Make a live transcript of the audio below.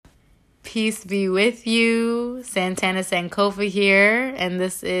Peace be with you. Santana Sankofa here, and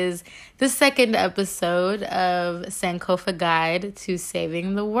this is the second episode of Sankofa Guide to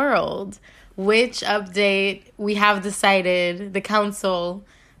Saving the World. Which update we have decided, the council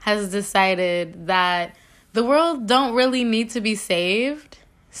has decided that the world don't really need to be saved.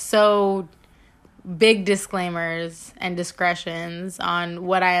 So big disclaimers and discretions on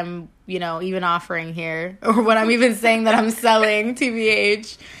what I am, even offering here, or what I'm even saying that I'm selling,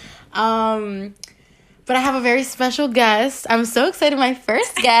 TBH. But I have a very special guest. I'm so excited. My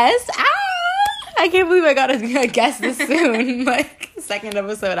first guest. I can't believe I got a guest this soon. Second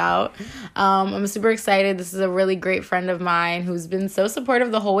episode out. I'm super excited. This is a really great friend of mine who's been so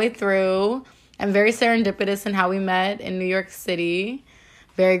supportive the whole way through. I'm very serendipitous in how we met in New York City.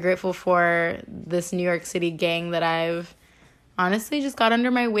 Very grateful for this New York City gang that I've honestly just got under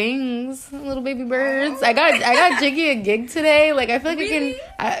my wings, little baby birds. I got Jiggy a gig today. I feel like really?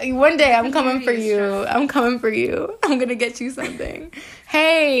 One day I'm coming for you. I'm coming for you. I'm gonna get you something.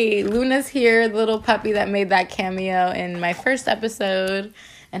 Hey, Luna's here, the little puppy that made that cameo in my first episode,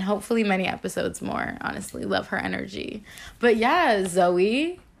 and hopefully many episodes more. Honestly, love her energy. But yeah,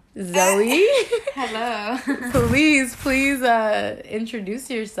 Zoe. Hello. please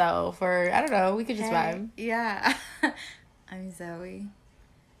introduce yourself, or I don't know, we could just vibe. Yeah. I'm Zoe.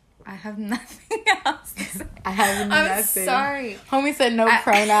 I have nothing else to say. I'm sorry. Homie said no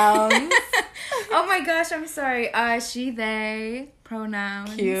pronouns. Oh my gosh, I'm sorry. She, they,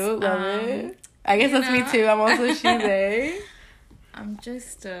 pronouns. Cute, love it. I guess that's me too. I'm also she, they. I'm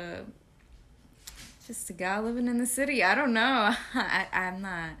just a gal living in the city. I don't know. I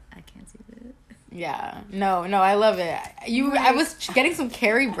can't see it. Yeah. No, I love it. I was getting some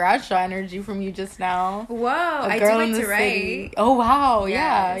Carrie Bradshaw energy from you just now. Whoa, I do like to write. Oh, wow.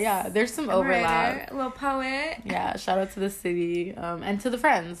 Yes. Yeah. There's some overlap. A little poet. Yeah, shout out to the city and to the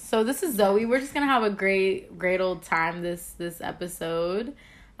friends. So this is Zoe. We're just going to have a great old time this episode.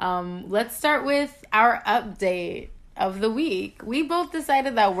 Let's start with our update of the week. We both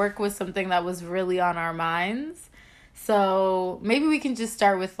decided that work was something that was really on our minds. So maybe we can just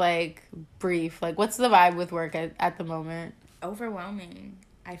start with brief. What's the vibe with work at the moment? Overwhelming.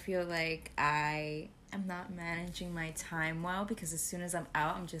 I feel like I am not managing my time well, because as soon as I'm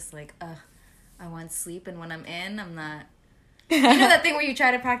out, I'm just I want sleep. And when I'm in, I'm not. You know that thing where you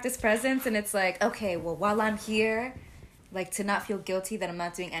try to practice presence and it's okay, well, while I'm here, to not feel guilty that I'm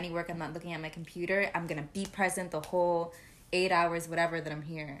not doing any work, I'm not looking at my computer, I'm going to be present the whole 8 hours, whatever, that I'm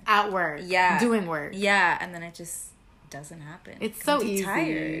here. At work. Yeah. Doing work. Yeah, and then it just doesn't happen. It's so easy.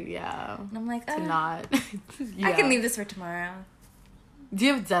 Tired. Yeah. And I'm like, to not. Yeah. I can leave this for tomorrow. Do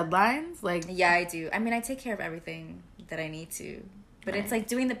you have deadlines? Yeah, I do. I mean, I take care of everything that I need to. But right. It's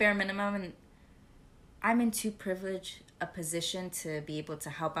doing the bare minimum, and I'm in too privileged a position to be able to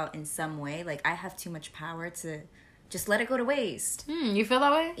help out in some way. I have too much power to just let it go to waste. You feel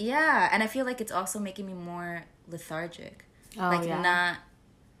that way? Yeah, and I feel like it's also making me more lethargic. Oh, yeah. Not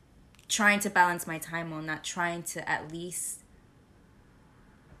trying to balance my time well, not trying to at least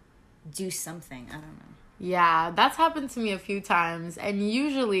do something. I don't know. Yeah, that's happened to me a few times. And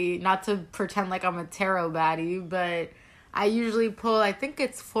usually, not to pretend like I'm a tarot baddie, but I usually pull, I think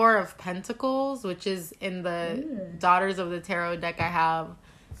it's 4 of Pentacles, which is in the Daughters of the Tarot deck. I have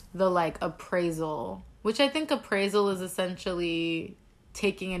the appraisal, which I think appraisal is essentially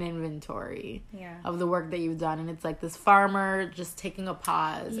taking an inventory of the work that you've done. And it's this farmer just taking a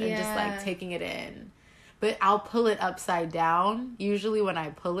pause and just taking it in. But I'll pull it upside down usually when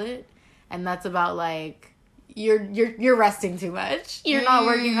I pull it, and that's about you're resting too much, you're not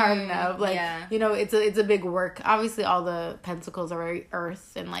working hard enough, it's a big work. Obviously all the pentacles are very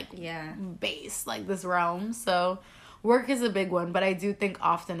earth and base, this realm, so work is a big one. But I do think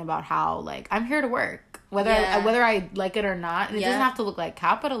often about how I'm here to work, whether I like it or not. And it doesn't have to look like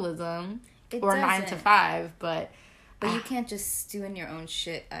capitalism or 9 to 5, but you can't just stew in your own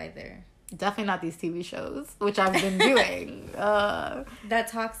shit either. Definitely not these TV shows, which I've been doing. That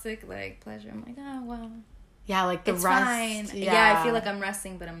toxic pleasure. I'm oh well. Yeah, the it's rest. Fine. Yeah, I feel like I'm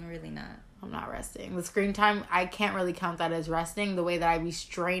resting, but I'm really not. I'm not resting. The screen time, I can't really count that as resting, the way that I be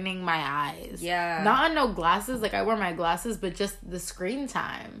straining my eyes. Yeah. Not on no glasses. I wear my glasses, but just the screen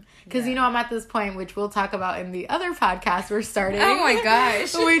time. Because, I'm at this point, which we'll talk about in the other podcast we're starting. Oh, my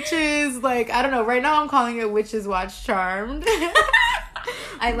gosh. Which is, I don't know. Right now I'm calling it Witches Watch Charmed.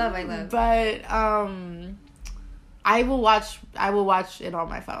 I love. But, I will watch it on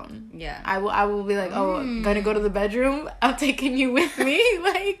my phone. Yeah. I will be like, oh, I'm gonna go to the bedroom. I'm taking you with me.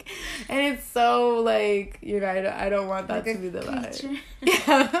 Like, and it's so like, you know, I don't want that to be the vibe.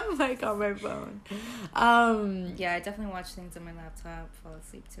 Yeah, I'm like on my phone. Yeah, I definitely watch things on my laptop, fall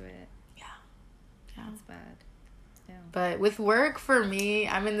asleep to it. Yeah. That's bad. Yeah. But with work, for me,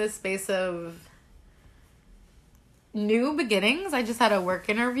 I'm in this space of new beginnings. I just had a work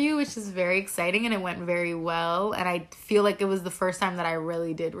interview, which is very exciting, and it went very well. And I feel like it was the first time that I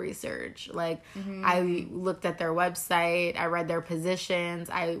really did research. Like, I looked at their website, I read their positions,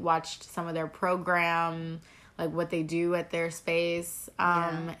 I watched some of their program, like what they do at their space.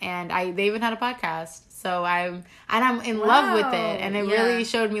 And they even had a podcast. So I'm in love with it. And it really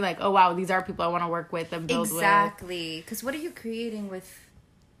showed me like, oh wow, these are people I want to work with and build with. Exactly. Because what are you creating with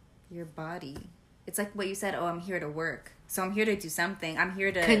your body? It's like what you said, oh, I'm here to work. So I'm here to do something. I'm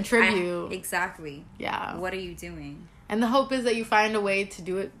here to contribute. Exactly. Yeah. What are you doing? And the hope is that you find a way to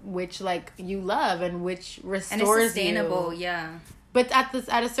do it which like you love and which restores you. And it's sustainable, yeah. But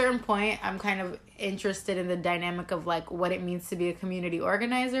at a certain point, I'm kind of interested in the dynamic of like what it means to be a community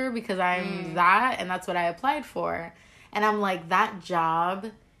organizer, because I'm that, and that's what I applied for. And I'm like, that job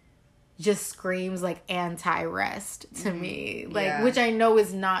just screams like anti-rest to me, like, which I know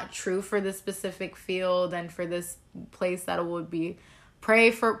is not true for this specific field and for this place that would be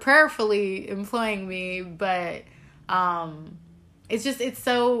prayerfully employing me. But it's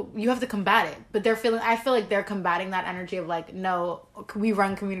so, you have to combat it. But I feel like they're combating that energy of like, no, we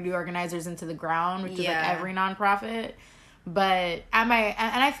run community organizers into the ground, which is like every nonprofit. But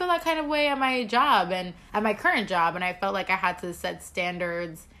I feel that kind of way at my job and at my current job, and I felt like I had to set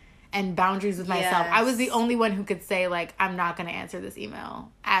standards and boundaries with myself. I was the only one who could say like, I'm not going to answer this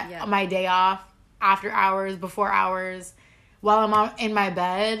email at my day off, after hours, before hours, while I'm in my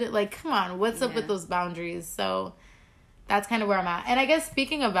bed. Like, come on, what's up with those boundaries? So that's kind of where I'm at. And I guess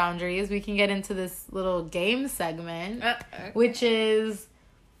speaking of boundaries, we can get into this little game segment, which is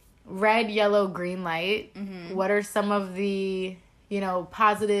red, yellow, green light. What are some of the,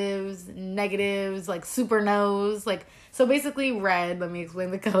 positives, negatives, like super no's, like, so basically red, let me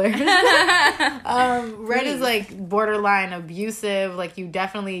explain the colors. Red is like borderline abusive, like you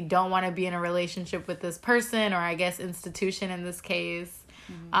definitely don't want to be in a relationship with this person, or I guess institution in this case.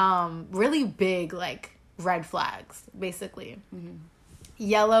 Really big, like red flags, basically.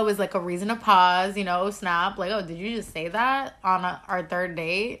 Yellow is like a reason to pause, snap, like, oh, did you just say that on our third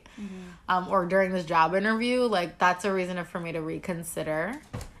date? Or during this job interview? Like, that's a reason for me to reconsider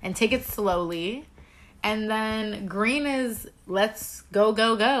and take it slowly. And then green is let's go,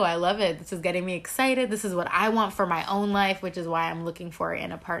 go, go. I love it. This is getting me excited. This is what I want for my own life, which is why I'm looking for it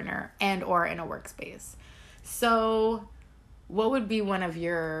in a partner and or in a workspace. So what would be one of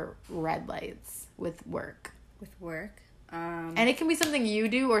your red lights with work? With work? And it can be something you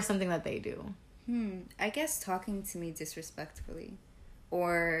do or something that they do. I guess talking to me disrespectfully.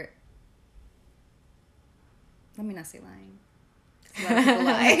 Or, let me not say lying. A lot of people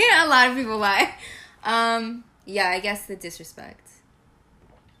lie. A lot of people lie. Yeah, I guess the disrespect.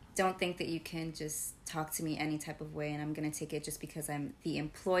 Don't think that you can just talk to me any type of way and I'm going to take it just because I'm the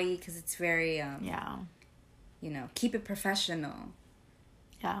employee, because it's very, keep it professional.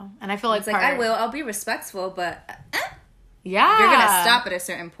 Yeah, and I feel like it's I'll be respectful, but you're going to stop at a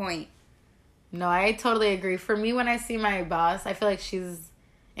certain point. No, I totally agree. For me, when I see my boss, I feel like she's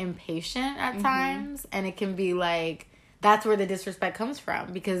impatient at times, and it can be like, that's where the disrespect comes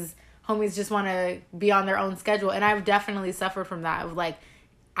from, because homies just want to be on their own schedule. And I've definitely suffered from that of like,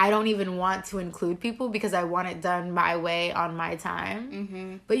 I don't even want to include people because I want it done my way on my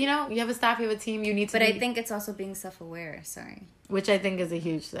time. But you have a staff, you have a team, you need to I think it's also being self-aware, which I think is a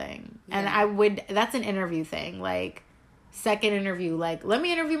huge thing. And that's an interview thing. Like, second interview, like, let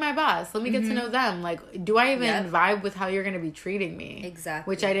me interview my boss. Let me get to know them. Like, do I even vibe with how you're going to be treating me? Exactly.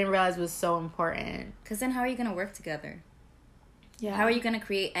 Which I didn't realize was so important. Because then how are you going to work together? Yeah. How are you going to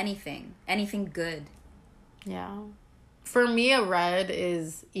create anything good? Yeah. For me, a red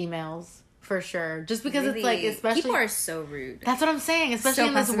is emails, for sure. Just because it's like, especially... People are so rude. That's what I'm saying. Especially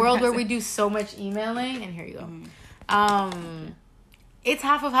in this world where we do so much emailing. And here you go. It's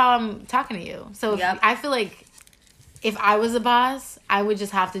half of how I'm talking to you. So I feel like if I was a boss, I would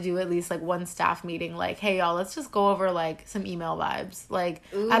just have to do at least like one staff meeting. Like, hey, y'all, let's just go over like some email vibes. Like,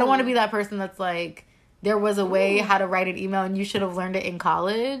 I don't want to be that person that's like... There was a way how to write an email and you should have learned it in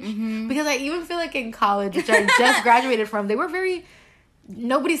college. Because I even feel like in college, which I just graduated from, they were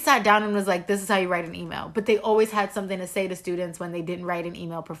nobody sat down and was like, this is how you write an email. But they always had something to say to students when they didn't write an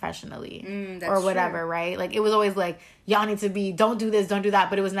email professionally or whatever, true. Right? Like, it was always like, y'all need to don't do this, don't do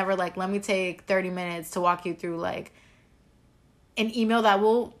that. But it was never like, let me take 30 minutes to walk you through like an email that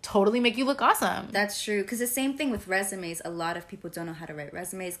will totally make you look awesome. That's true. Because the same thing with resumes. A lot of people don't know how to write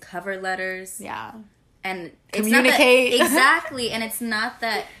resumes, cover letters. Yeah. And communicate. Exactly. And it's not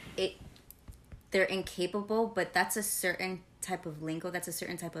that they're incapable, but that's a certain type of lingo. That's a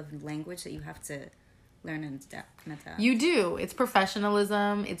certain type of language that you have to learn and adapt. You do. It's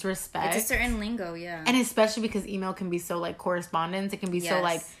professionalism. It's respect. It's a certain lingo, yeah. And especially because email can be so, like, correspondence. It can be so,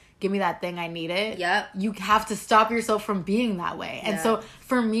 like, give me that thing, I need it. Yep. You have to stop yourself from being that way. And so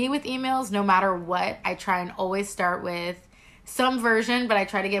for me with emails, no matter what, I try and always start with some version, but I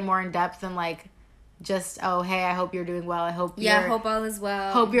try to get more in depth and, like, just, oh, hey, I hope you're doing well. I hope hope all is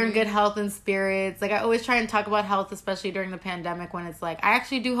well. Hope you're in good health and spirits. Like, I always try and talk about health, especially during the pandemic, when it's like, I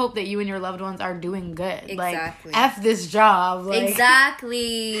actually do hope that you and your loved ones are doing good. Exactly. Like, F this job. Like,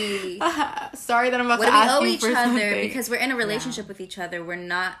 exactly. Sorry that I'm about to ask you for something. We owe each other because we're in a relationship with each other.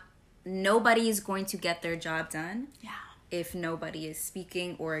 Nobody is going to get their job done. Yeah. If nobody is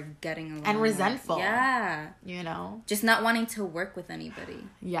speaking or getting along. And resentful. Yeah. You know? Just not wanting to work with anybody.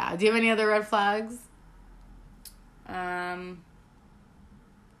 Yeah. Do you have any other red flags? I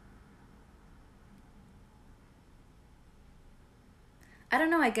don't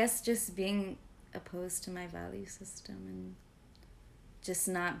know. I guess just being opposed to my value system and just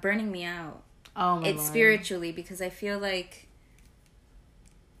not burning me out. Oh my It's Lord. Spiritually, because I feel like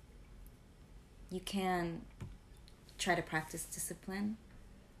you can try to practice discipline,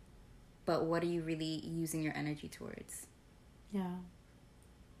 but what are you really using your energy towards? Yeah.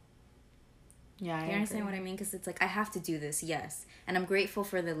 Yeah, You understand what I mean? Because it's like, I have to do this, yes. And I'm grateful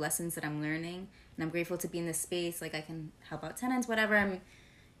for the lessons that I'm learning. And I'm grateful to be in this space. Like, I can help out tenants, whatever. I'm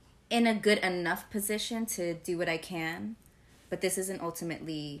in a good enough position to do what I can. But this isn't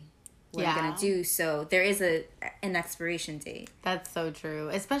ultimately what I'm going to do. So there is an expiration date. That's so true.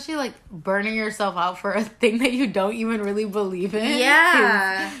 Especially, like, burning yourself out for a thing that you don't even really believe in.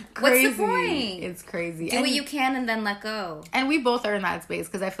 Yeah. Crazy. What's the point? It's crazy. Do what you can and then let go. And we both are in that space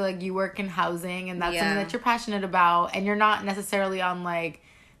because I feel like you work in housing and that's something that you're passionate about. And you're not necessarily on, like,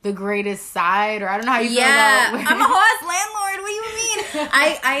 the greatest side, or I don't know how you feel about... I'm a host landlord. What do you mean?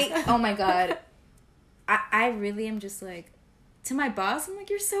 I oh my God. I really am just like... To my boss, I'm like,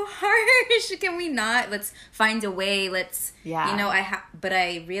 you're so harsh. Can we not? Let's find a way. Let's, you know, but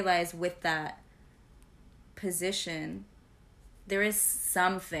I realize with that position, there is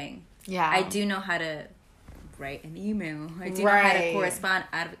something. Yeah. I do know how to write an email. I do know how to correspond.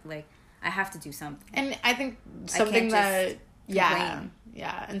 I have to do something. And I think something that, yeah.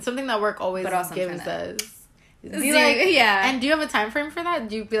 And something that work always gives us. And do you have a time frame for that?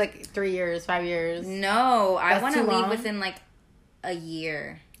 Do you be like 3 years, 5 years? No, I want to leave within like a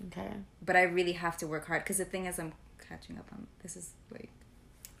year. Okay. But I really have to work hard because the thing is, I'm catching up on, this is like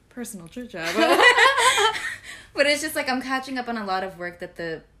personal chit chat, but it's just like I'm catching up on a lot of work that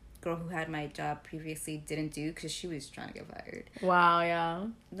the girl who had my job previously didn't do because she was trying to get fired. Wow. Yeah.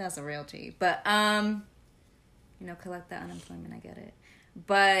 That's a real tea. But you know, collect that unemployment. I get it,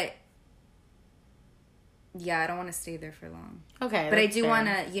 but yeah, I don't want to stay there for long. Okay. But I do want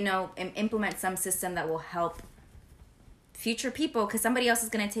to, you know, implement some system that will help future people, because somebody else is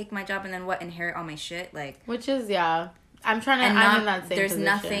going to take my job and then inherit all my shit, like, which is I'm in that same position.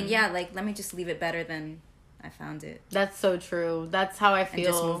 Nothing, like, let me just leave it better than I found it. That's so true. That's how I feel.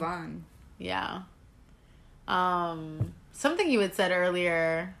 And just move on. Yeah. Something you had said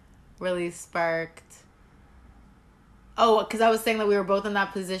earlier really sparked. Oh, because I was saying that we were both in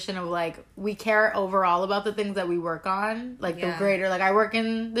that position of, like, we care overall about the things that we work on. Like, the greater, like, I work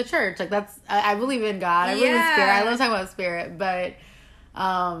in the church. Like, that's, I believe in God. I believe in spirit. I love talking about spirit. But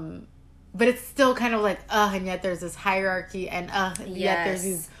it's still kind of like, and yet there's this hierarchy. And, yet there's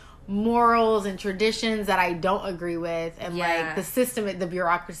these morals and traditions that I don't agree with. And, like, the system, the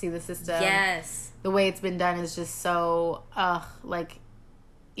bureaucracy, the system. Yes. The way it's been done is just so, like,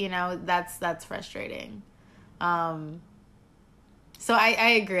 you know, that's frustrating. So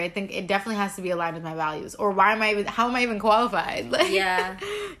I agree. I think it definitely has to be aligned with my values. Or how am I even qualified? Like,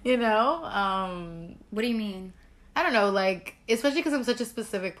 you know? What do you mean? I don't know, like, especially because I'm such a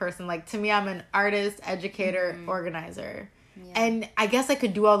specific person. Like, to me, I'm an artist, educator, organizer. Yeah. And I guess I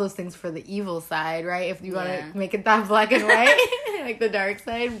could do all those things for the evil side, right? If you want to make it that black and white, like the dark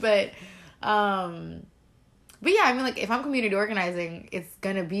side. But yeah, I mean, like, if I'm community organizing, it's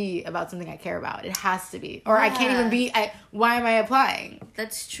going to be about something I care about. It has to be. Or I can't even be, why am I applying?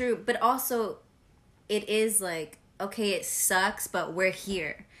 That's true. But also, it is like, okay, it sucks, but we're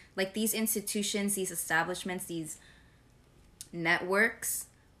here. Like, these institutions, these establishments, these networks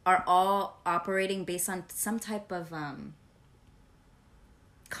are all operating based on some type of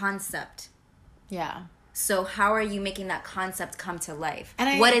concept. Yeah. So how are you making that concept come to life?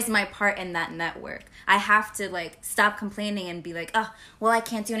 And what is my part in that network? I have to like stop complaining and be like, oh, well, I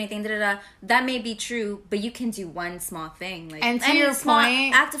can't do anything. Da, da, da. That may be true, but you can do one small thing. Like, and to your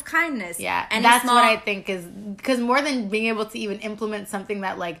point, act of kindness. Yeah, and that's what I think is, because more than being able to even implement something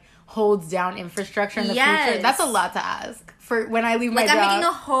that like holds down infrastructure in the future, that's a lot to ask. For when I leave my job, I'm making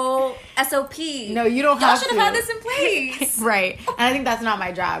a whole SOP. No, you don't have to. Y'all should have had this in place. Right. And I think that's not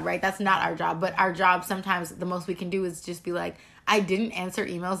my job, right? That's not our job. But our job, sometimes the most we can do is just be like, I didn't answer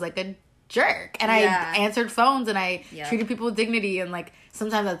emails like a jerk. And I answered phones and I treated people with dignity. And like,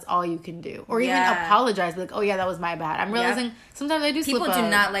 sometimes that's all you can do. Or even apologize. Like, oh yeah, that was my bad. I'm realizing sometimes I do slip up. People do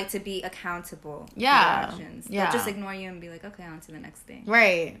not like to be accountable for their actions. They'll just ignore you and be like, okay, on to the next thing.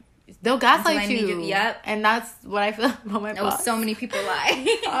 Right. They'll gaslight you. Yep. And that's what I feel about my boss. So many people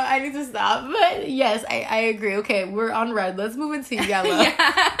lie. I need to stop. But yes, I agree. Okay, we're on red. Let's move into yellow.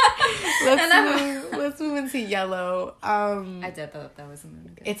 Let's move into yellow. I did thought that was a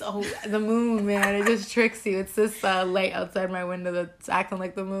moon. It's the moon, man. It just tricks you. It's this light outside my window that's acting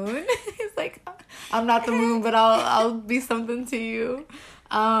like the moon. It's like, I'm not the moon, but I'll be something to you.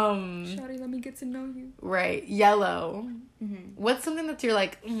 Shawty, let me get to know you. Right. Yellow. Mm-hmm. What's something that you're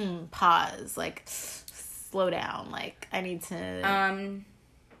like, pause, like, slow down, like, I need to...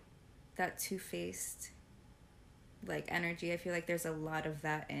 That two-faced, like, energy. I feel like there's a lot of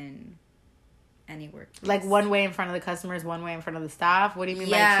that in any workplace. Like, one way in front of the customers, one way in front of the staff? What do you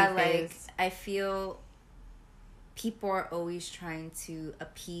mean by two-faced? Like, I feel people are always trying to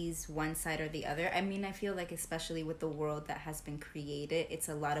appease one side or the other. I mean, I feel like especially with the world that has been created, it's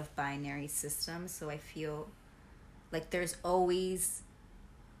a lot of binary systems, so I feel... like, there's always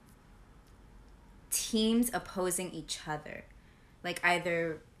teams opposing each other. Like,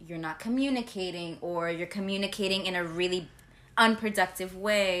 either you're not communicating or you're communicating in a really unproductive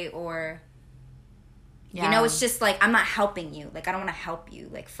way or... Yeah. You know, it's just like, I'm not helping you. Like, I don't want to help you.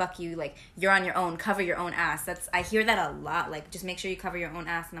 Like, fuck you. Like, you're on your own. Cover your own ass. I hear that a lot. Like, just make sure you cover your own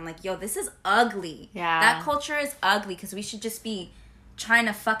ass. And I'm like, yo, this is ugly. Yeah. That culture is ugly because we should just be trying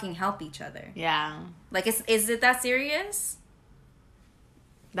to fucking help each other. Yeah. Like, is it that serious?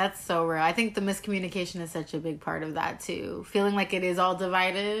 That's so real. I think the miscommunication is such a big part of that, too. Feeling like it is all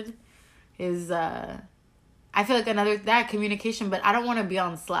divided is, I feel like that communication, but I don't want to be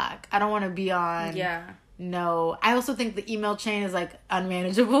on Slack. I don't want to be on... Yeah. No. I also think the email chain is, like,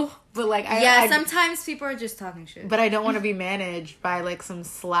 unmanageable. But, like... sometimes people are just talking shit. But I don't want to be managed by, like, some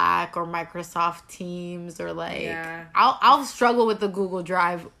Slack or Microsoft Teams or, like... Yeah. I'll struggle with the Google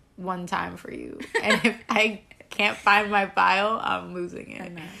Drive one time for you. And if I can't find my file, I'm losing it. I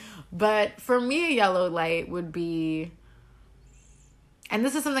know. But for me, a yellow light would be... And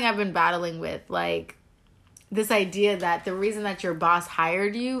this is something I've been battling with, like... This idea that the reason that your boss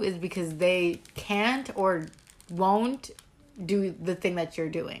hired you is because they can't or won't do the thing that you're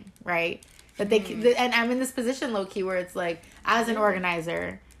doing, right? That and I'm in this position, low-key, where it's like, as an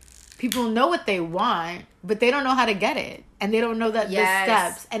organizer, people know what they want, but they don't know how to get it. And they don't know that the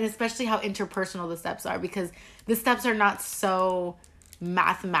steps, and especially how interpersonal the steps are, because the steps are not so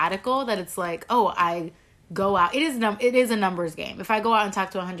mathematical that it's like, oh, I... go out. It is a numbers game. If I go out and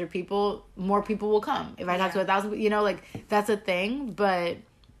talk to 100 people, more people will come. If I talk to 1,000, like, that's a thing. But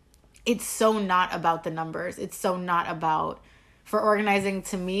it's so not about the numbers. It's so not about, for organizing,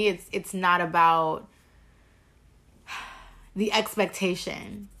 to me, it's not about the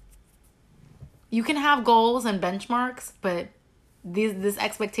expectation. You can have goals and benchmarks, but this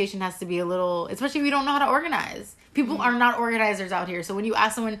expectation has to be a little, especially if you don't know how to organize. People are not organizers out here. So when you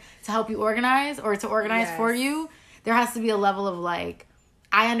ask someone to help you organize or to organize for you, there has to be a level of like,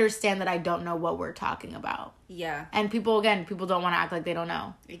 I understand that I don't know what we're talking about. Yeah. And people don't want to act like they don't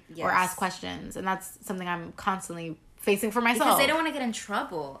know or ask questions. And that's something I'm constantly facing for myself. Because they don't want to get in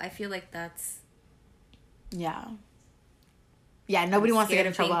trouble. I feel like that's... Yeah. Yeah, nobody wants to get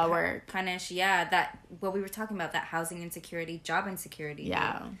in trouble at work. Punished, that what we were talking about, that housing insecurity, job insecurity.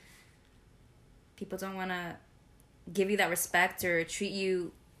 Yeah. People don't want to give you that respect or treat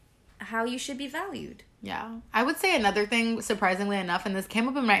you how you should be valued. Yeah. I would say another thing, surprisingly enough, and this came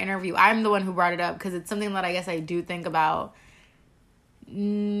up in my interview, I'm the one who brought it up because it's something that I guess I do think about,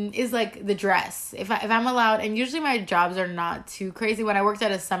 is like the dress. If I'm allowed, and usually my jobs are not too crazy. When I worked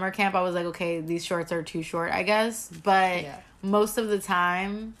at a summer camp, I was like, okay, these shorts are too short, I guess. But most of the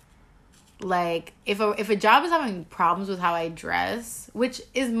time, like, if a job is having problems with how I dress, which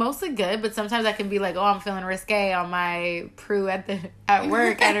is mostly good, but sometimes I can be like, oh, I'm feeling risque on my Prue at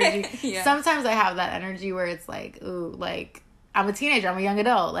work energy. Sometimes I have that energy where it's like, ooh, like, I'm a teenager, I'm a young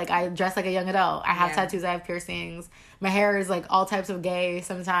adult. Like, I dress like a young adult. I have tattoos, I have piercings. My hair is, like, all types of gay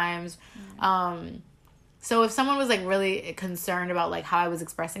sometimes. So if someone was like really concerned about like how I was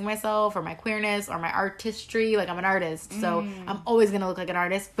expressing myself or my queerness or my artistry, like I'm an artist, so I'm always gonna look like an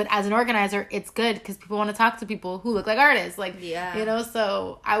artist. But as an organizer, it's good because people want to talk to people who look like artists, like you know.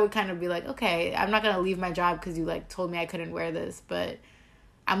 So I would kind of be like, okay, I'm not gonna leave my job because you like told me I couldn't wear this, but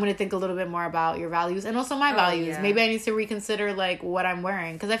I'm gonna think a little bit more about your values and also my values. Yeah. Maybe I need to reconsider like what I'm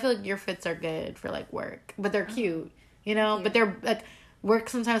wearing because I feel like your fits are good for like work, but they're cute, you know. But they're like. Work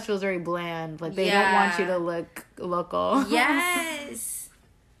sometimes feels very bland. Like, they don't want you to look local. Yes.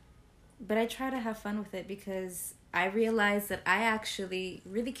 But I try to have fun with it because I realize that I actually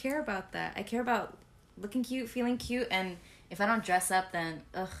really care about that. I care about looking cute, feeling cute, and if I don't dress up, then,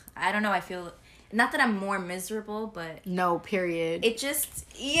 I don't know, I feel... Not that I'm more miserable, but... No, period. It just...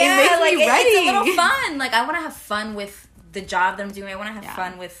 Yeah, it makes me ready. It's a little fun. Like, I want to have fun with the job that I'm doing. I want to have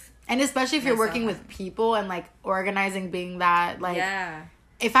fun with... And especially if you're working with people and, like, organizing being that, like... Yeah.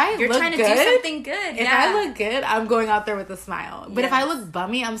 If I you're look trying to good, do something good. If I look good, I'm going out there with a smile. But if I look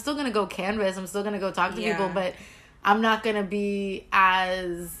bummy, I'm still going to go canvas. I'm still going to go talk to people. But I'm not going to be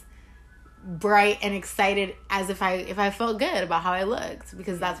as bright and excited as if I felt good about how I looked.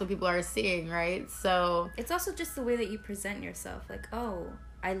 Because that's what people are seeing, right? So... It's also just the way that you present yourself. Like, oh,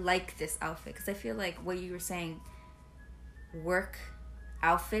 I like this outfit. Because I feel like what you were saying, work...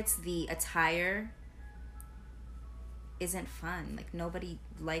 outfits, the attire isn't fun. Like, nobody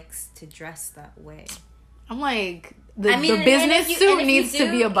likes to dress that way. I'm like, the business suit needs to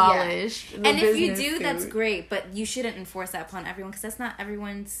be abolished. And if you do, that's great, but you shouldn't enforce that upon everyone because that's not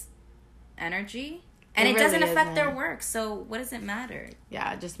everyone's energy. And it really doesn't affect their work, so what does it matter?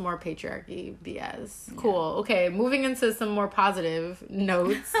 Yeah, just more patriarchy BS. Yeah. Cool. Okay, moving into some more positive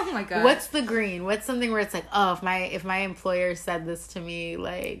notes. Oh my god. What's the green? What's something where it's like, oh, if my employer said this to me,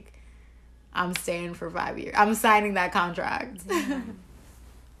 like, I'm staying for 5 years. I'm signing that contract. Dang,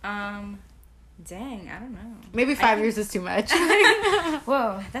 I don't know. Maybe 5 years is too much.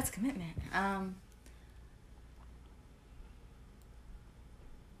 Whoa, that's commitment. I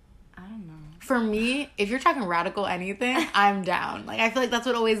don't know. For me, if you're talking radical anything, I'm down. Like, I feel like that's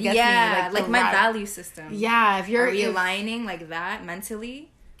what always gets me. Like my value system. Yeah, if you're... realigning like that mentally.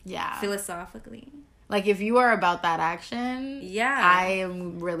 Yeah. Philosophically. Like, if you are about that action, I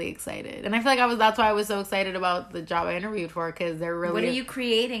am really excited. And I feel like that's why I was so excited about the job I interviewed for, because they're really... What are you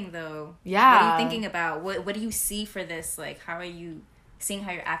creating, though? Yeah. What are you thinking about? What do you see for this? Like, how are you seeing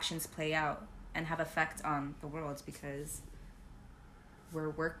how your actions play out and have effect on the world? Because we're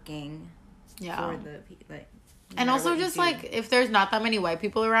working for the... like. And also just, like, if there's not that many white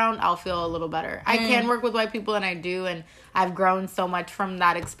people around, I'll feel a little better. I can work with white people, and I do, and I've grown so much from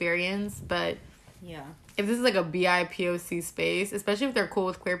that experience, but... Yeah. If this is like a BIPOC space, especially if they're cool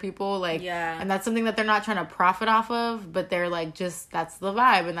with queer people, like, and that's something that they're not trying to profit off of, but they're like, just, that's the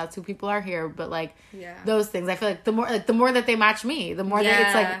vibe and that's who people are here. But like, those things, I feel like the more that they match me, the more that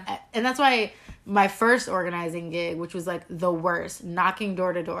it's like, and that's why my first organizing gig, which was like the worst, knocking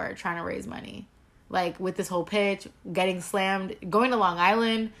door to door, trying to raise money. Like, with this whole pitch, getting slammed, going to Long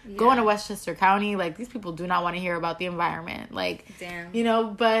Island, going to Westchester County, like, these people do not want to hear about the environment. Like, you know,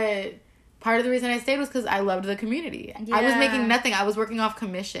 but... Part of the reason I stayed was because I loved the community. Yeah. I was making nothing. I was working off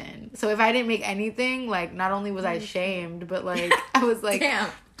commission. So if I didn't make anything, like, not only was I shamed, but, like, I was, like,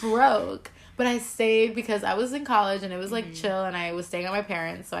 broke. But I stayed because I was in college and it was, like, chill. And I was staying at my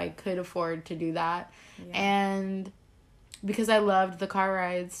parents, so I could afford to do that. Yeah. And because I loved the car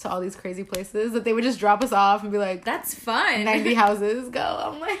rides to all these crazy places that they would just drop us off and be like... That's fun. 90 houses, go.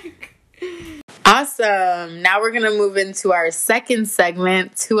 I'm like... Awesome. Now we're going to move into our second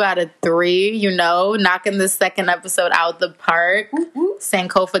segment, 2 out of 3, you know, knocking the second episode out the park.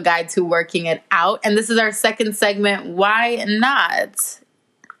 Sankofa Guide to Working It Out. And this is our second segment, Why Not?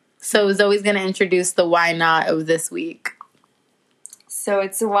 So Zoe's going to introduce the why not of this week. So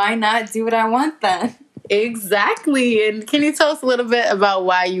it's why not do what I want then? Exactly. And can you tell us a little bit about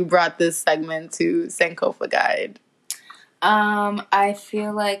why you brought this segment to Sankofa Guide? I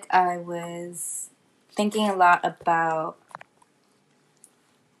feel like I was thinking a lot about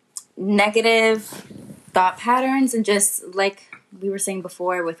negative thought patterns and just like we were saying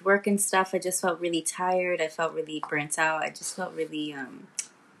before with work and stuff, I just felt really tired. I felt really burnt out. I just felt really,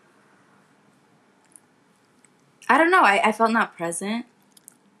 I don't know. I felt not present.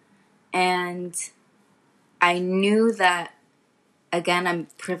 And I knew that again, I'm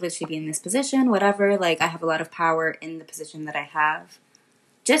privileged to be in this position, whatever. Like, I have a lot of power in the position that I have.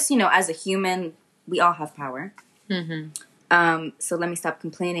 Just, you know, as a human, we all have power. Mm-hmm. So let me stop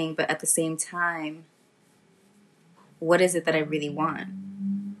complaining. But at the same time, what is it that I really want?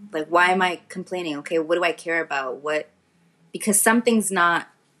 Like, why am I complaining? Okay, what do I care about? Because something's not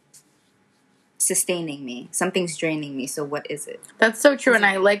sustaining me. Something's draining me. So what is it? That's so true. And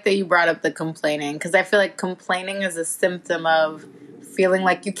I like that you brought up the complaining, because I feel like complaining is a symptom of feeling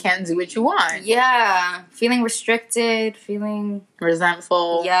like you can't do what you want. Yeah. Feeling restricted, feeling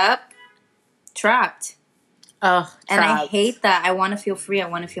resentful. Yep. Trapped. Oh, and I hate that. I want to feel free. I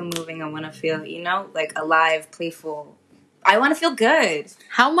want to feel moving. I want to feel, like alive, playful. I want to feel good.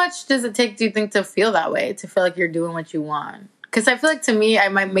 How much does it take, do you think, to feel that way? To feel like you're doing what you want? Because I feel like, to me, I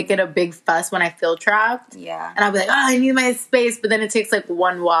might make it a big fuss when I feel trapped. Yeah. And I'll be like, oh, I need my space. But then it takes, like,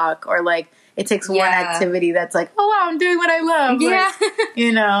 one walk, or, like, it takes one activity that's like, oh, wow, I'm doing what I love. Yeah.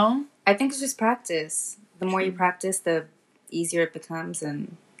 Like, I think it's just practice. The more you practice, the easier it becomes.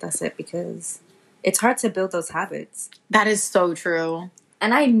 And that's it, because it's hard to build those habits. That is so true.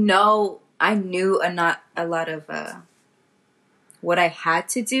 And I knew not a lot of what I had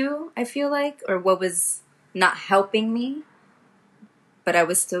to do, I feel like, or what was not helping me, but I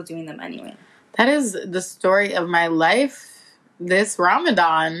was still doing them anyway. That is the story of my life this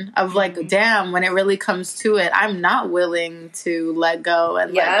Ramadan, of like, damn, when it really comes to it, I'm not willing to let go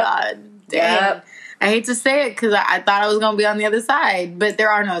and let God. Damn. I hate to say it, because I thought I was going to be on the other side, but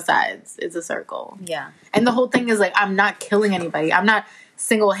there are no sides. It's a circle. Yeah. And the whole thing is, like, I'm not killing anybody. I'm not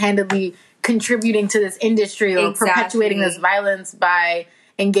single-handedly contributing to this industry or perpetuating this violence by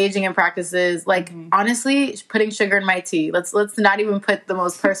engaging in practices. Like, honestly, putting sugar in my tea. Let's not even put the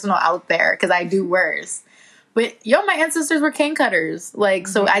most personal out there, because I do worse. But, my ancestors were cane cutters. Like,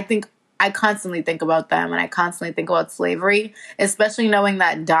 so I constantly think about them, and I constantly think about slavery, especially knowing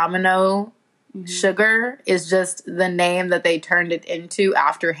that domino sugar is just the name that they turned it into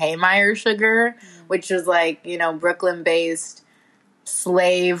after Haymeyer Sugar, which was like, Brooklyn-based,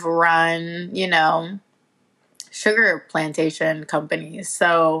 slave-run, sugar plantation companies.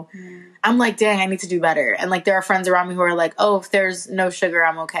 So I'm like, dang, I need to do better. And like, there are friends around me who are like, oh, if there's no sugar,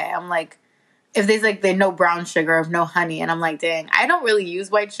 I'm okay. I'm like, if there's like, they no brown sugar, if no honey. And I'm like, dang, I don't really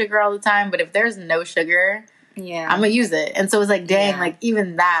use white sugar all the time, but if there's no sugar, I'm gonna use it. And so it's like, dang, like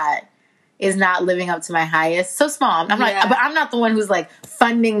even that is not living up to my highest. So small. I'm not, but I'm not the one who's like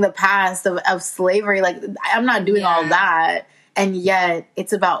funding the past of slavery. Like, I'm not doing all that. And yet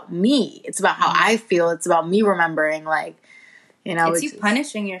it's about me. It's about how I feel. It's about me remembering, like, it's you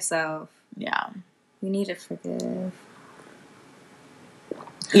punishing yourself. Yeah. We need to forgive.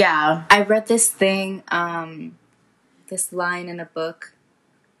 Yeah. I read this thing, this line in a book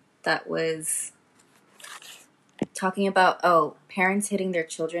that was talking about, parents hitting their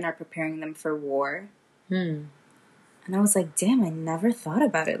children are preparing them for war. And I was like, damn, I never thought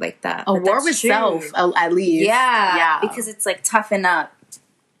about it like that. A war with self, at least. Yeah. Because it's like, toughen up.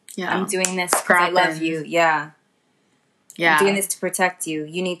 Yeah. I'm doing this because I love you. Yeah. I'm doing this to protect you.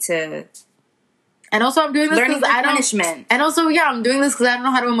 You need to... And also, I'm doing this because I don't... punishment. And also, I'm doing this because I don't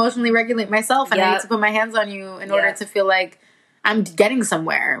know how to emotionally regulate myself. And I need to put my hands on you in order to feel like I'm getting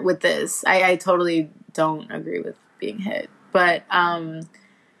somewhere with this. I totally don't agree with being hit. But,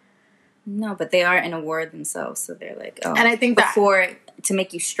 no, but they are in a war themselves, so they're like, and I think that to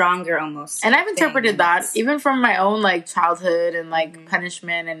make you stronger almost. And I've interpreted that even from my own like childhood and like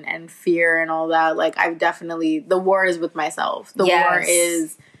punishment and fear and all that. Like, I've definitely, the war is with myself. The war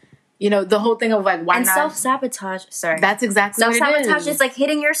is, the whole thing of like, why not self-sabotage. Sorry, that's exactly what it is. Self-sabotage is like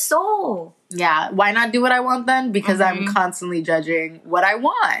hitting your soul. Yeah, why not do what I want then? Because I'm constantly judging what I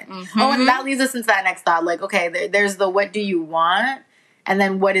want. Oh, and that leads us into that next thought. Like, okay, there's the what do you want, and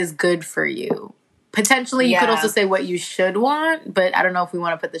then what is good for you. Potentially, you could also say what you should want, but I don't know if we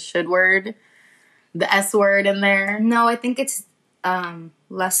want to put the should word, the S word in there. No, I think it's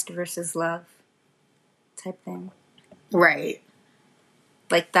lust versus love type thing. Right.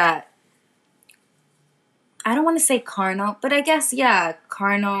 Like that. I don't want to say carnal, but I guess,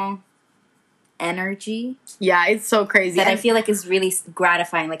 carnal energy. Yeah, it's so crazy. That I feel like is really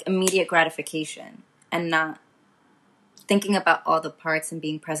gratifying, like immediate gratification, and not thinking about all the parts and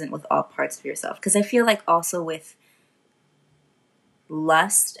being present with all parts of yourself. Because I feel like also with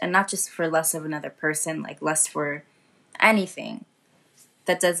lust, and not just for lust of another person, like lust for anything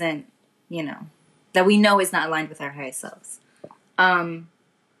that doesn't, that we know is not aligned with our highest selves.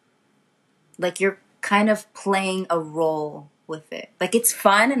 Like you're kind of playing a role with it. Like, it's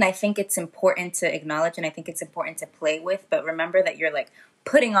fun, and I think it's important to acknowledge, and I think it's important to play with, but remember that you're like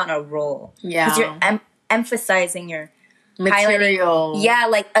putting on a role. Yeah. Because you're emphasizing your material. Yeah,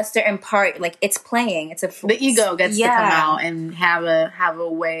 like a certain part, like it's playing. It's the ego gets to come out and have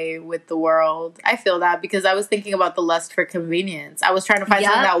a way with the world. I feel that because I was thinking about the lust for convenience. I was trying to find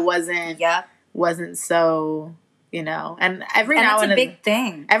something that wasn't so, and every now and then, that's a big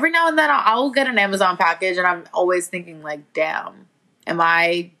thing. Every now and then I'll get an Amazon package, and I'm always thinking like, damn, am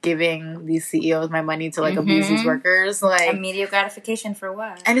I giving these CEOs my money to like abuse these workers? Like immediate gratification for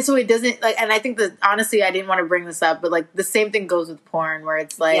what? And so it doesn't like, and I think that honestly, I didn't want to bring this up, but like the same thing goes with porn, where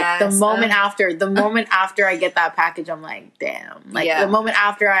it's like the moment after I get that package, I'm like, damn. Like the moment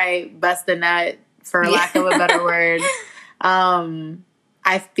after I bust the nut, for lack of a better word,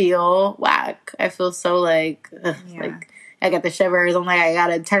 I feel whack. I feel so like I get the shivers. I'm like, I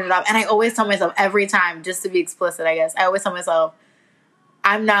gotta turn it off. And I always tell myself every time, just to be explicit, I guess, I always tell myself,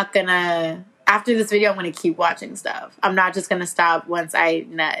 I'm not gonna, after this video, I'm gonna keep watching stuff. I'm not just gonna stop once I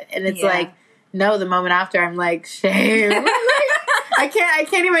nut. And it's like, no, the moment after, I'm like, shame. I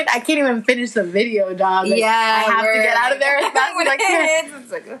can't even finish the video, dog. Like, I have to get out of there as fast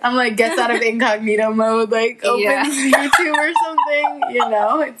as I can. I'm like, gets out of incognito mode, like opens YouTube or something, you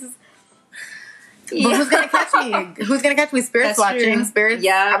know? It's just, but who's gonna catch me? Who's gonna catch me? Spirits watching. True. Spirits.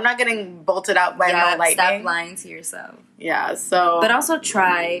 Yeah. I'm not getting bolted out by no lightning. Stop lying to yourself. Yeah, so. But also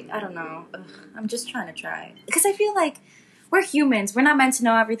try. I don't know. I'm just trying to try. Because I feel like we're humans. We're not meant to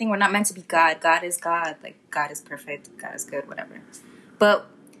know everything. We're not meant to be God. God is God. Like, God is perfect. God is good, whatever. But,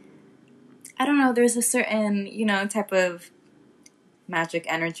 I don't know. There's a certain, type of magic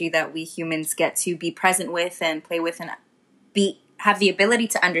energy that we humans get to be present with and play with and have the ability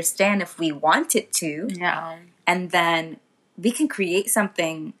to understand if we want it to. Yeah. And then we can create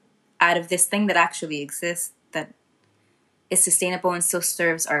something out of this thing that actually exists that is sustainable and still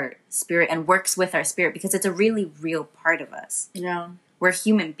serves our spirit and works with our spirit because it's a really real part of us. Yeah. We're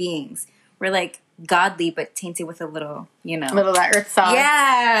human beings. We're like godly but tainted with a little, little of that earth sauce.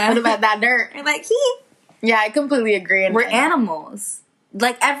 Yeah. A little bit of that dirt. We're like, Yeah, I completely agree. We're animals.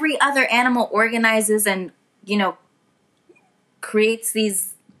 Like every other animal organizes and, creates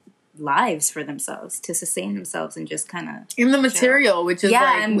these lives for themselves to sustain themselves and just kind of in the material, which is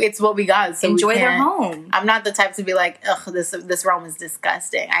it's what we got. So enjoy their home. I'm not the type to be like, ugh, this realm is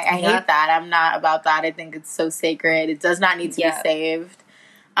disgusting. I hate that. I'm not about that. I think it's so sacred. It does not need to be saved.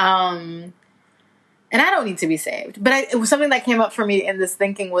 And I don't need to be saved. But it was something that came up for me in this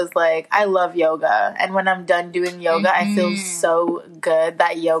thinking was like, I love yoga. And when I'm done doing yoga, I feel so good.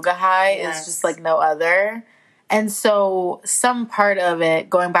 That yoga high is just like no other. And so some part of it,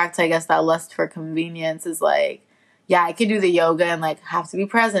 going back to, I guess, that lust for convenience is like, yeah, I could do the yoga and like have to be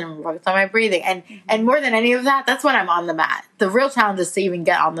present and focus on my breathing. And more than any of that, that's when I'm on the mat. The real challenge is to even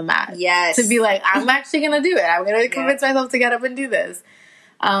get on the mat. Yes. To be like, I'm actually going to do it. I'm going to convince myself to get up and do this.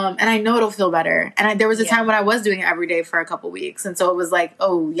 And I know it'll feel better. And there was a time when I was doing it every day for a couple weeks. And so it was like,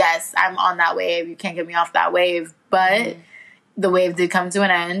 oh, yes, I'm on that wave. You can't get me off that wave. But the wave did come to an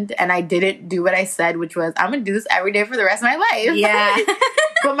end. And I didn't do what I said, which was, I'm going to do this every day for the rest of my life. Yeah.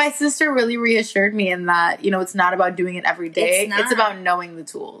 But my sister really reassured me in that, it's not about doing it every day. It's about knowing the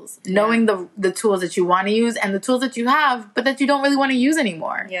tools. Yeah. Knowing the tools that you want to use and the tools that you have, but that you don't really want to use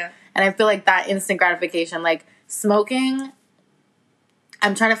anymore. Yeah. And I feel like that instant gratification, like smoking,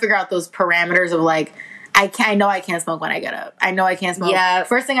 I'm trying to figure out those parameters of like, I know I can't smoke when I get up. I know I can't smoke. Yeah.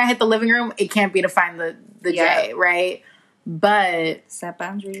 First thing I hit the living room, it can't be to find the J, right? But set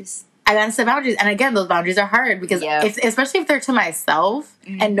boundaries. I gotta set boundaries. And again, those boundaries are hard because especially if they're to myself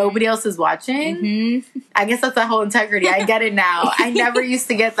and nobody else is watching, I guess that's the whole integrity. I get it now. I never used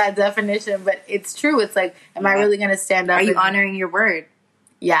to get that definition, but it's true. It's like, am I really gonna stand up? Are you honoring your word?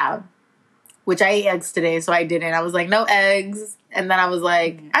 Yeah. Which I ate eggs today, so I didn't. I was like, no eggs. And then I was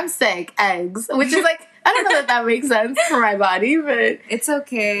like, I'm sick, eggs. Which is like, I don't know that makes sense for my body, but... It's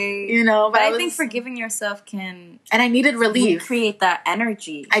okay. But I think forgiving yourself can... And I needed relief. Create that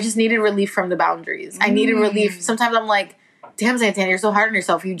energy. I just needed relief from the boundaries. I needed relief. Sometimes I'm like, damn, Santana, you're so hard on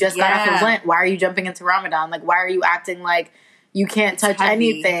yourself. You just got off of Lent. Why are you jumping into Ramadan? Like, why are you acting like you can't touch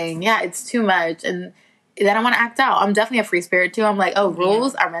anything? Yeah, it's too much. And then I want to act out. I'm definitely a free spirit, too. I'm like,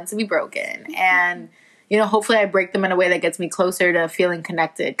 rules are meant to be broken. And... hopefully I break them in a way that gets me closer to feeling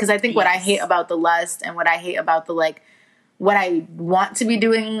connected. Because I think what I hate about the lust and what I hate about the, like, what I want to be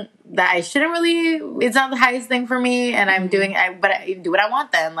doing that I shouldn't really, it's not the highest thing for me. And I'm doing it, but I do what I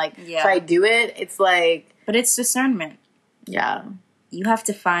want then. Like, if I do it, it's like. But it's discernment. Yeah. You have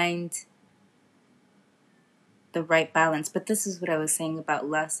to find the right balance. But this is what I was saying about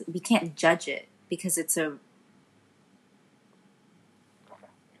lust. We can't judge it because it's a.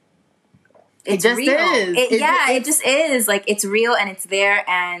 It's just real. Is. It just is. Like, it's real and it's there,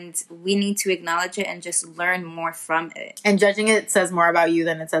 and we need to acknowledge it and just learn more from it. And judging it says more about you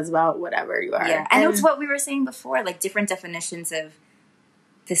than it says about whatever you are. Yeah, and it's what we were saying before, like different definitions of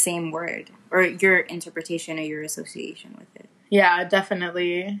the same word, or your interpretation or your association with it. Yeah,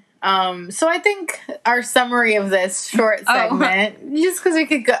 definitely. So I think our summary of this short segment, just because we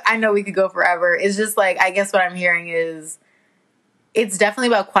could go, I know we could go forever, is just like, I guess what I'm hearing is, it's definitely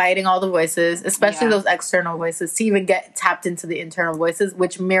about quieting all the voices, especially Yeah. those external voices, to even get tapped into the internal voices,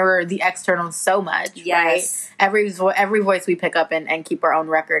 which mirror the external so much. Yes. Right? Every voice we pick up and keep our own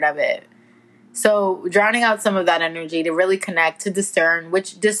record of it. So drowning out some of that energy to really connect, to discern,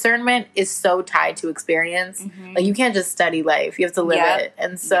 which discernment is so tied to experience. Like, you can't just study life, you have to live Yep. it.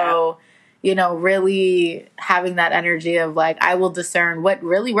 And so, you know, really having that energy of like, I will discern what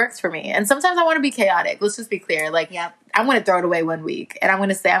really works for me. And sometimes I want to be chaotic. Let's just be clear. Like, Yep. I'm going to throw it away one week and I'm going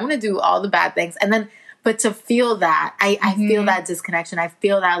to say, I'm going to do all the bad things. And then, but to feel that, I feel that disconnection. I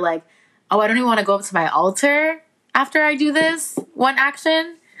feel that like, oh, I don't even want to go up to my altar after I do this one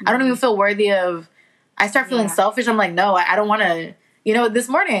action. I don't even feel worthy of, I start feeling selfish. I'm like, no, I don't want to, you know, this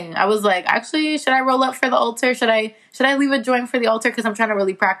morning I was like, actually, should I roll up for the altar? Should I leave a joint for the altar? Cause I'm trying to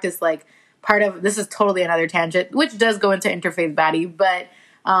really practice like part of, this is totally another tangent, which does go into interfaith baddie, but,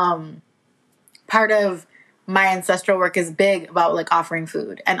 part of my ancestral work is big about like offering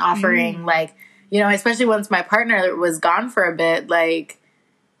food and offering like, you know, especially once my partner was gone for a bit, like,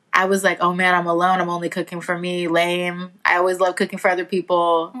 I was like, oh man, I'm alone. I'm only cooking for me. Lame. I always love cooking for other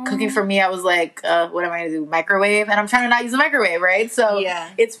people. Cooking for me, I was like, what am I going to do? Microwave? And I'm trying to not use a microwave, right? So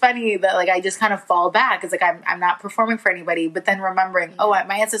it's funny that like I just kind of fall back. It's like I'm not performing for anybody. But then remembering,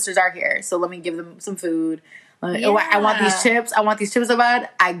 my ancestors are here. So let me give them some food. Oh, I want these chips. I want these chips so bad.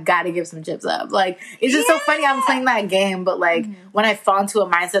 I got to give some chips up. Like, it's just so funny. I'm playing that game. But like when I fall into a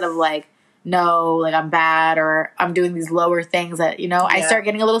mindset of like, no, like I'm bad or I'm doing these lower things that, you know, I start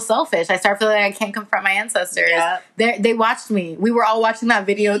getting a little selfish. I start feeling like I can't confront my ancestors. They watched me. We were all watching that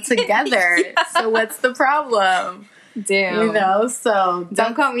video together. So what's the problem? Damn. You know, so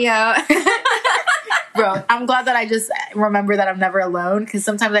don't call me out. Bro, I'm glad that I just remember that I'm never alone, because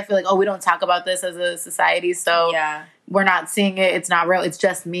sometimes I feel like, we don't talk about this as a society, so we're not seeing it. It's not real. It's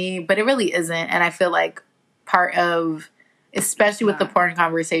just me. But it really isn't. And I feel like part of, especially with the porn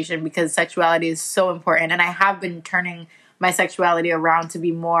conversation, because sexuality is so important. And I have been turning my sexuality around to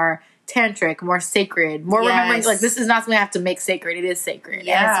be more tantric, more sacred, more remembering, like, this is not something I have to make sacred. It is sacred. And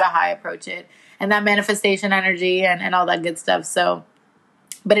it's about how I approach it. And that manifestation energy and all that good stuff. So,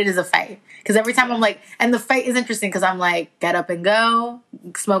 but it is a fight. Because every time I'm like, and the fight is interesting because I'm like, get up and go,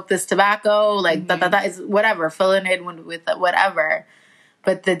 smoke this tobacco, like, that is whatever, filling it with whatever.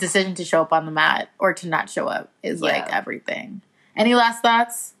 But the decision to show up on the mat or to not show up is like everything. Any last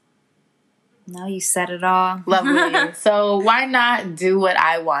thoughts? No, you said it all. Lovely. So why not do what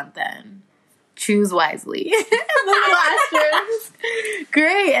I want then? Choose wisely.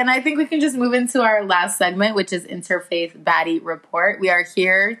 Great. And I think we can just move into our last segment, which is Interfaith Baddie Report. We are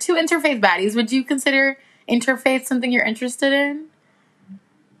here to interfaith baddies. Would you consider interfaith something you're interested in?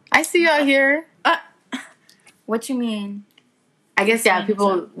 I see you out here. What you mean? I guess,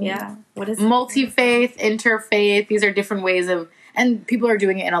 people... What is multi-faith, interfaith, these are different ways of... And people are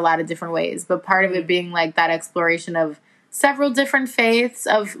doing it in a lot of different ways. But part of it being like that exploration of several different faiths,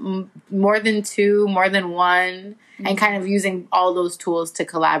 of more than two, more than one, and kind of using all those tools to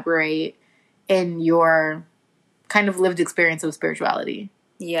collaborate in your kind of lived experience of spirituality.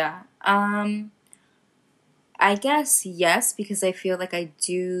 Yeah. I guess yes, because I feel like I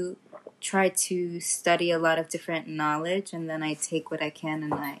do try to study a lot of different knowledge, and then I take what I can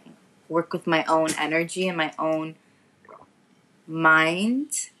and I work with my own energy and my own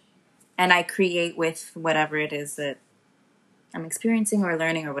mind, and I create with whatever it is that I'm experiencing or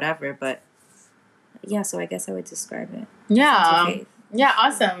learning or whatever. But yeah, so I guess I would describe it. Yeah. Yeah,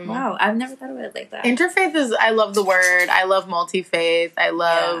 awesome. Wow, I've never thought about it like that. Interfaith is, I love the word. I love multi-faith. I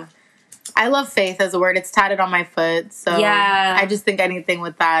love faith as a word. It's tatted on my foot. So I just think anything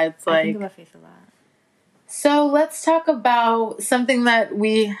with that, it's like... I think about faith a lot. So let's talk about something that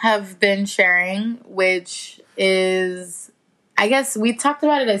we have been sharing, which is, I guess we talked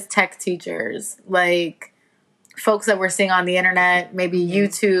about it as tech teachers, like folks that we're seeing on the internet, maybe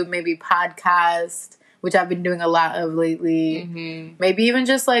YouTube, maybe podcast, which I've been doing a lot of lately. Maybe even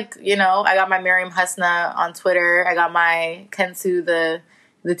just like, you know, I got my Miriam Husna on Twitter. I got my Kensu,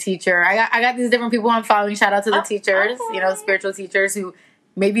 the teacher. I got these different people I'm following. Shout out to the teachers, you know, spiritual teachers who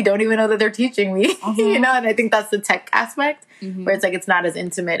maybe don't even know that they're teaching me, you know, and I think that's the tech aspect, where it's like, it's not as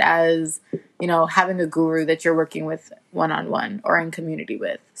intimate as, you know, having a guru that you're working with one-on-one or in community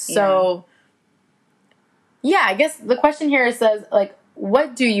with. So, I guess the question here says, like,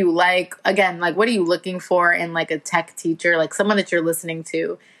 what do you like? Again, like, what are you looking for in, like, a tech teacher, like someone that you're listening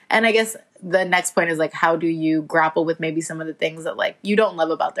to? And I guess the next point is, like, how do you grapple with maybe some of the things that, like, you don't love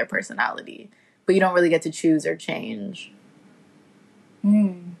about their personality, but you don't really get to choose or change?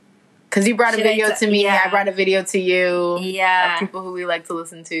 Because you brought a video to me, I brought a video to you. Yeah. Of people who we like to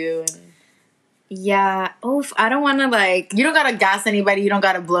listen to. Yeah. Oof, I don't want to, like... You don't gotta gas anybody. You don't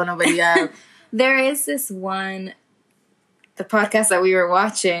gotta blow nobody up. There is this one, the podcast that we were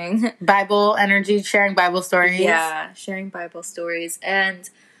watching. Bible energy, sharing Bible stories. Yeah, sharing Bible stories. And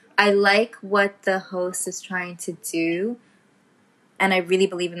I like what the host is trying to do. And I really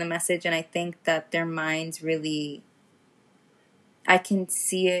believe in the message. And I think that their minds really... I can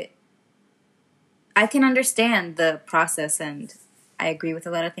see it. I can understand the process, and I agree with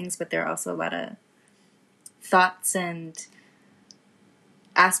a lot of things, but there are also a lot of thoughts and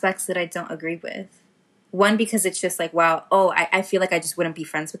aspects that I don't agree with. One, because it's just like, wow, I feel like I just wouldn't be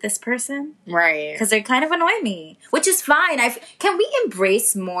friends with this person. Right. Because they kind of annoy me, which is fine. Can we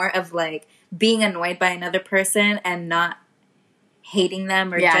embrace more of, like, being annoyed by another person and not hating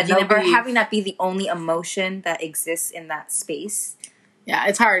them or judging them, or having that be the only emotion that exists in that space? Yeah,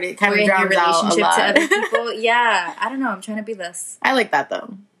 it's hard. It kind of drowns out a lot. To other people. Yeah, I don't know. I'm trying to be less... I like that,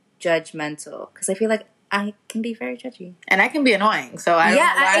 though. Judgmental. Because I feel like I can be very judgy. And I can be annoying, so I don't know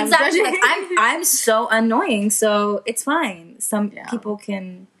why exactly. I'm like, I'm so annoying, so it's fine. Some people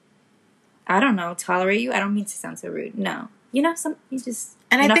can, I don't know, tolerate you. I don't mean to sound so rude. No. You know,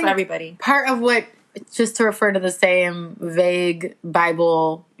 and I think for everybody. Part of what, just to refer to the same vague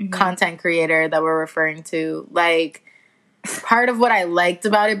Bible content creator that we're referring to, like... Part of what I liked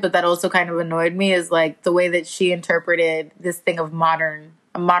about it, but that also kind of annoyed me, is like the way that she interpreted this thing of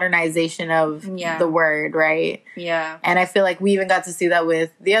a modernization of the word, right? Yeah. And I feel like we even got to see that with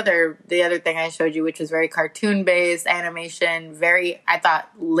the other thing I showed you, which was very cartoon based animation, I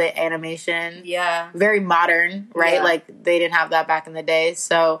thought lit animation. Yeah. Very modern, right? Yeah. Like they didn't have that back in the day.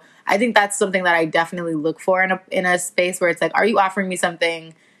 So I think that's something that I definitely look for in a space where it's like, are you offering me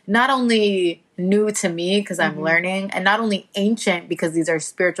something not only new to me because I'm learning, and not only ancient because these are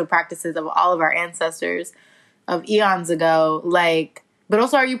spiritual practices of all of our ancestors of eons ago, like, but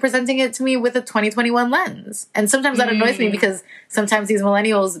also are you presenting it to me with a 2021 lens? And sometimes that annoys me, because sometimes these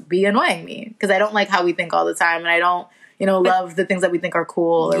millennials be annoying me because I don't like how we think all the time, and I don't, love the things that we think are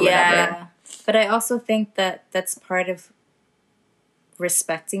cool or whatever. But I also think that that's part of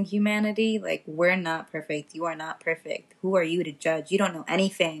respecting humanity. Like, we're not perfect. You are not perfect. Who are you to judge? You don't know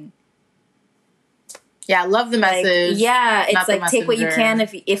anything. Yeah, love the message. It's like, take what you can.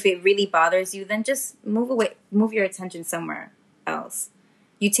 If it really bothers you, then just move your attention somewhere else.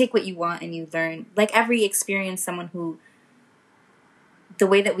 You take what you want and you learn. Like, every experience, the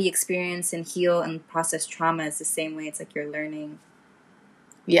way that we experience and heal and process trauma is the same way. It's like you're learning.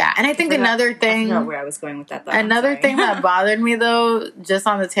 Yeah, and I think another thing... I forgot where I was going with that, though. Another thing that bothered me, though, just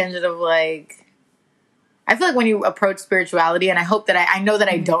on the tangent of, like... I feel like when you approach spirituality, and I hope that I know that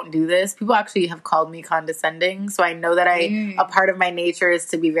I don't do this, people actually have called me condescending, so I know that a part of my nature is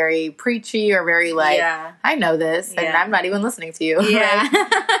to be very preachy or very, like, I know this, and I'm not even listening to you. Yeah.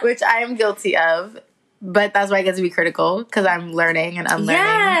 Right? Which I am guilty of. But that's why I get to be critical, because I'm learning and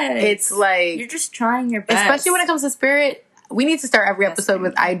unlearning. Yes. It's like... You're just trying your best. Especially when it comes to spirit... We need to start every episode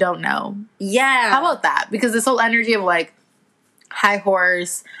with I don't know. Yeah. How about that? Because this whole energy of like, high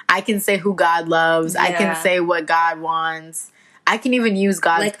horse, I can say who God loves. Yeah. I can say what God wants. I can even use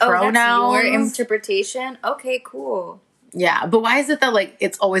God's pronouns. That's your interpretation? Okay, cool. Yeah, but why is it that like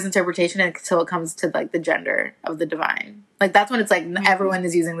it's always interpretation until it comes to like the gender of the divine? Like that's when it's like everyone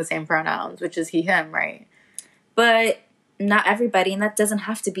is using the same pronouns, which is he, him, right? But not everybody, and that doesn't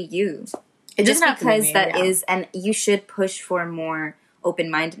have to be you. It just because that is, and you should push for more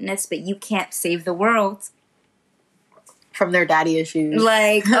open-mindedness, but you can't save the world from their daddy issues.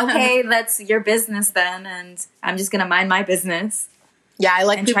 Like, okay, that's your business then, and I'm just gonna mind my business. Yeah, I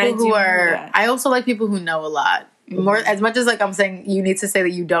like people who are. I also like people who know a lot. More, as much as like I'm saying, you need to say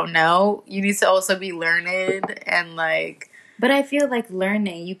that you don't know. You need to also be learned and like. But I feel like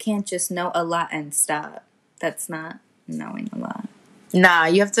learning, you can't just know a lot and stop. That's not knowing a lot. Nah,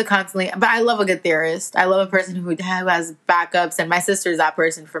 you have to constantly... But I love a good theorist. I love a person who has backups, and my sister's that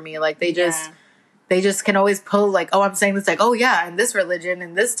person for me. Like, they just can always pull, like, oh, I'm saying this, like, oh, yeah, in this religion,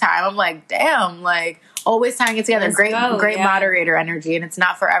 in this time. I'm like, damn, like, always tying it together. Great moderator energy, and it's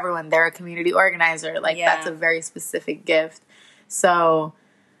not for everyone. They're a community organizer. Like, that's a very specific gift. So,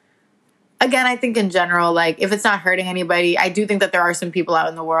 again, I think in general, like, if it's not hurting anybody, I do think that there are some people out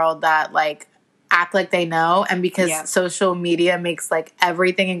in the world that, like, act like they know, and because social media makes like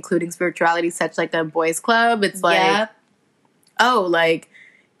everything, including spirituality, such like a boys club, it's like oh, like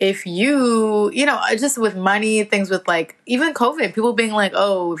if you just with money, things with like even COVID, people being like,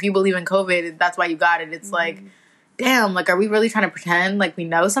 oh, if you believe in COVID, that's why you got it. It's like, damn, like, are we really trying to pretend like we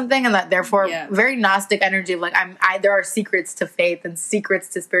know something, and that therefore very Gnostic energy of like there are secrets to faith and secrets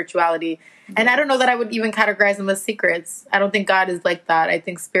to spirituality, and I don't know that I would even categorize them as secrets. I don't think God is like that. I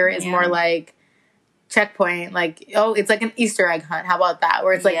think spirit is more like checkpoint, like, oh, it's like an Easter egg hunt. How about that?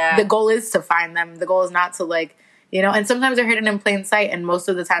 Where it's like, the goal is to find them. The goal is not to, like, you know, and sometimes they're hidden in plain sight, and most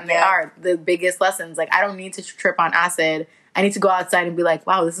of the time they are. The biggest lessons, like, I don't need to trip on acid. I need to go outside and be like,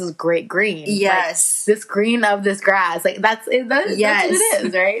 wow, this is great green. Yes. Like, this green of this grass. Like, that's what it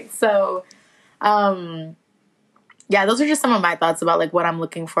is, right? So, yeah, those are just some of my thoughts about, like, what I'm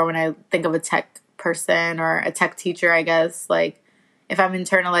looking for when I think of a tech person or a tech teacher, I guess. Like, if I'm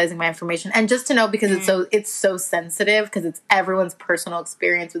internalizing my information, and just to know, because it's so sensitive, because it's everyone's personal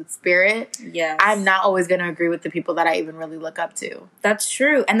experience with spirit. Yes. I'm not always going to agree with the people that I even really look up to. That's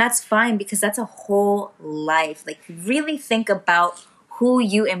true. And that's fine, because that's a whole life. Like, really think about who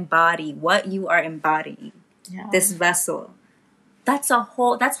you embody, what you are embodying. Yeah. This vessel. That's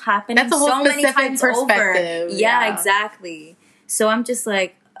happening that's a whole so many times perspective. Over. Yeah, exactly. So I'm just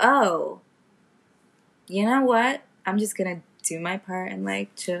like, oh, you know what? I'm just going to do my part and,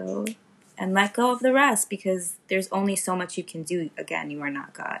 like, chill and let go of the rest, because there's only so much you can do. Again, you are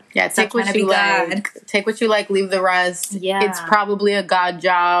not God. Yeah, take what you like. Take what you like, leave the rest. Yeah. It's probably a God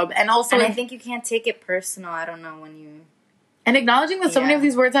job. And also, I think you can't take it personal. I don't know when you... And acknowledging that so many of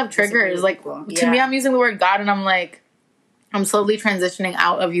these words have triggers. Like, to me, I'm using the word God, and I'm like, I'm slowly transitioning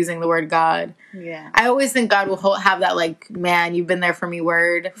out of using the word God. Yeah. I always think God will have that, like, man, you've been there for me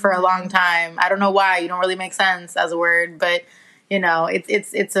word for a long time. I don't know why. You don't really make sense as a word, but, you know,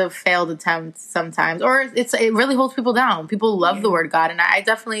 it's a failed attempt sometimes. Or it really holds people down. People love the word God, and I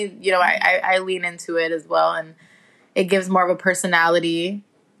definitely, you know, I lean into it as well, and it gives more of a personality.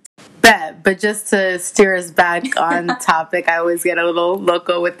 But just to steer us back on topic, I always get a little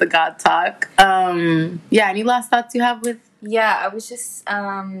loco with the God talk. Yeah, any last thoughts you have with... Yeah, I was just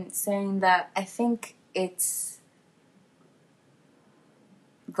saying that I think it's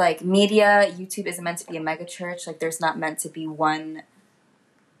like media, YouTube isn't meant to be a mega church. Like, there's not meant to be one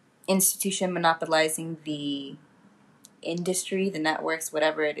institution monopolizing the industry, the networks,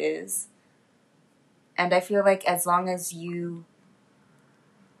 whatever it is. And I feel like as long as you're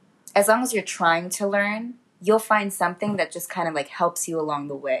trying to learn, you'll find something that just kind of, like, helps you along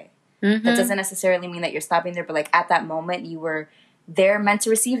the way. Mm-hmm. That doesn't necessarily mean that you're stopping there, but, like, at that moment, you were there meant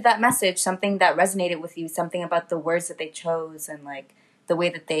to receive that message, something that resonated with you, something about the words that they chose and, like, the way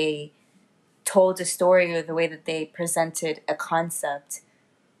that they told a story or the way that they presented a concept.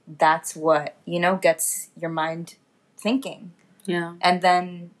 That's what, you know, gets your mind thinking. Yeah. And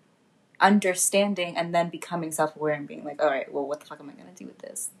then understanding, and then becoming self-aware and being like, all right, well, what the fuck am I going to do with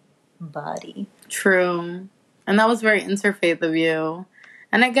this body? True. And that was very interfaith of you.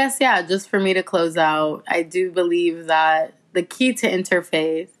 And I guess, yeah, just for me to close out, I do believe that the key to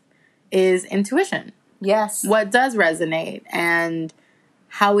interfaith is intuition. Yes. What does resonate, and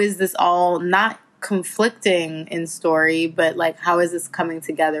how is this all not conflicting in story, but, like, how is this coming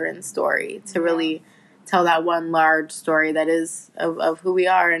together in story to really tell that one large story that is of who we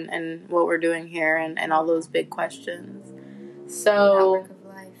are and what we're doing here and all those big questions. So,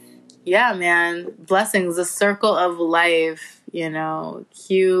 yeah, man, blessings, the circle of life. You know,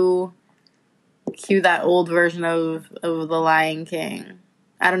 cue that old version of The Lion King.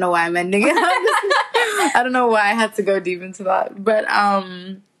 I don't know why I'm ending it. I don't know why I had to go deep into that. But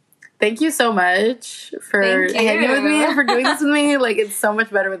thank you so much for hanging with me and for doing this with me. Like, it's so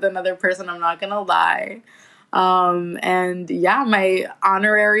much better with another person, I'm not gonna lie. And yeah, my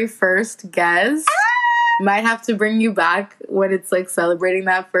honorary first guest. Might have to bring you back when it's, like, celebrating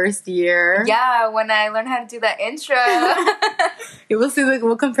that first year. Yeah, when I learn how to do that intro. You will see, like,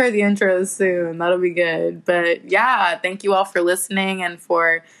 we'll compare the intros soon. That'll be good. But yeah, thank you all for listening and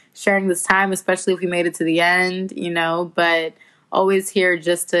for sharing this time, especially if you made it to the end, you know. But always here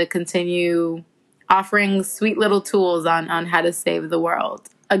just to continue offering sweet little tools on how to save the world.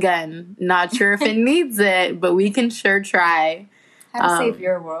 Again, not sure if it needs it, but we can sure try. How to save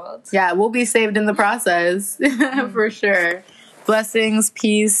your world. Yeah, we'll be saved in the process, for sure. Blessings,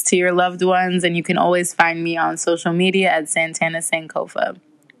 peace to your loved ones, and you can always find me on social media at Santana Sankofa.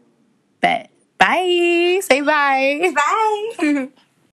 Bet. Bye. Say bye. Bye.